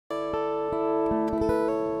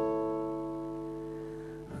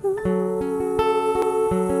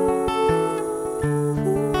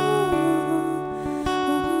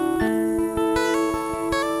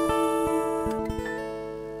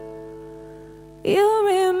You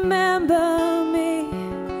remember me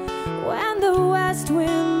when the west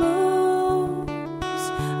wind moves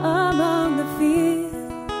among the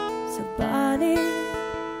fields of barley.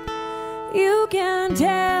 You can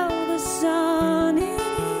tell the sun in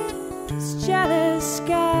his jealous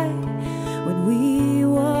sky when we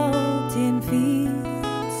walked in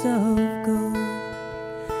fields of gold.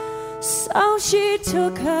 So she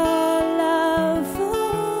took her lover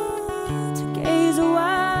to gaze a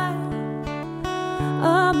while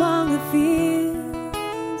among the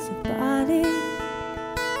fields of barley.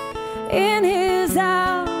 In his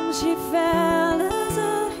arms she fell as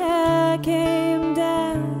her hair came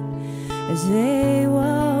down, as they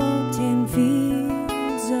walked in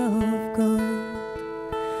fields of gold.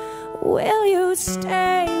 Will you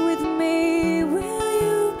stay with me? Will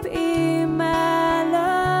you be my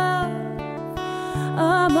love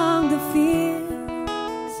among the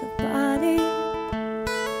fields of barley?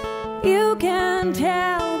 You can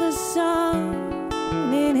tell the sun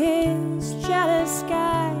in his jealous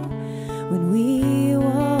sky when we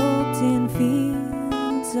walked in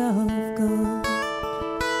fields of gold.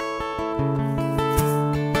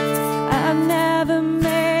 I've never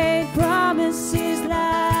made promises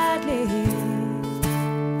lightly,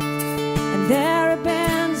 and there have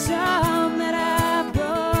been some that I've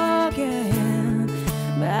broken,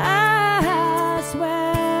 but I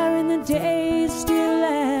swear in the days still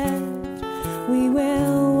left, we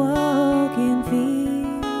will walk in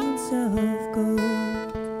fields of gold.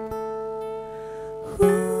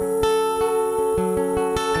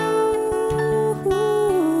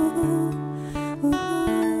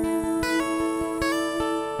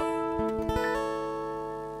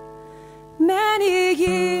 Many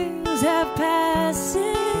years have passed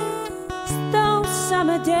since those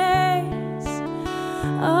summer days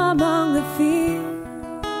among the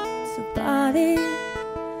fields of barley.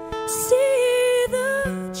 See the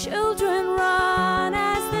children run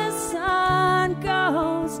as the sun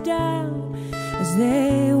goes down, as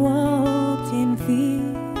they walked in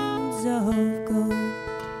fields of gold.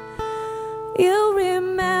 You'll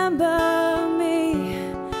remember me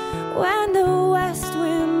when the west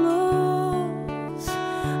wind moves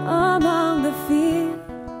among the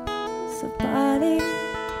fields of barley.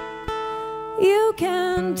 You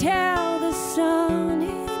can tell the sun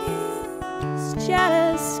in his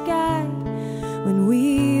jealous sky when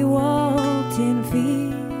we walked in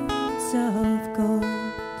fields of gold.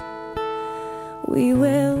 We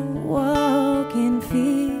will walk in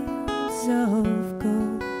fields of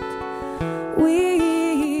gold.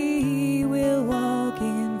 We will walk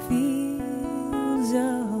in fields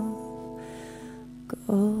of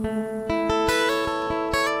gold.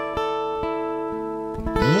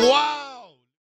 Wow!